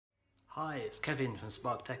Hi, it's Kevin from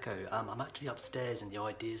SparkedEcho. I'm actually upstairs in the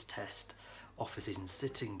Ideas Test offices in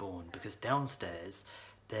Sittingbourne because downstairs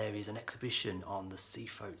there is an exhibition on the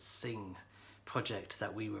Seafolk Sing project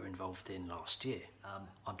that we were involved in last year.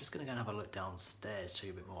 I'm just going to go and have a look downstairs, show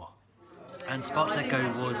you a bit more. And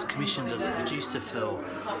SparkedEcho was commissioned as a producer for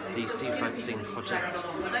the Seafolk Sing project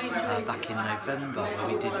back in November,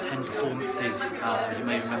 where we did 10 performances, you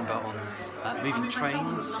may remember, on moving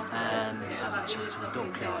trains and a chat in the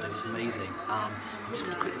dockyard. It was amazing. I'm just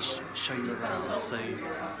going to quickly show you around. So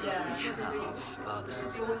we have, this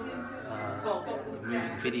is a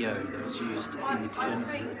moving video that was used in the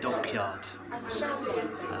performances at the dockyard.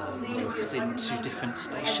 Morphs into different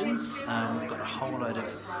stations. We've got a whole load of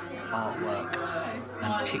artwork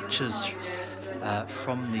and pictures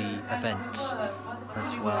from the event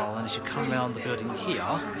as well. And as you come around the building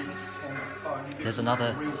here, there's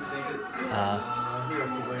another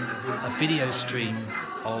a video stream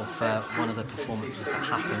of one of the performances that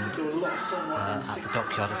happened at the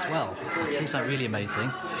dockyard as well. I'll tell you something really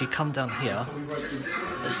amazing. If you come down here,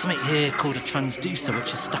 there's something here called a transducer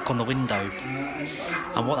which is stuck on the window,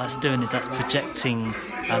 and what that's doing is that's projecting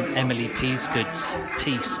Emily Peasgood's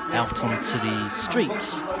piece out onto the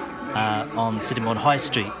street on Sittingbourne High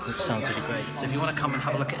Street, which sounds really great. So if you want to come and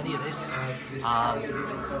have a look at any of this,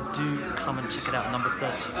 do come and check it out, number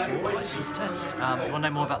 34, Ideas Test. If you want to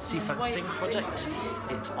know more about Seafolk Sing project,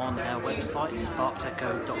 it's on our website,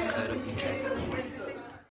 sparkedecho.co.uk.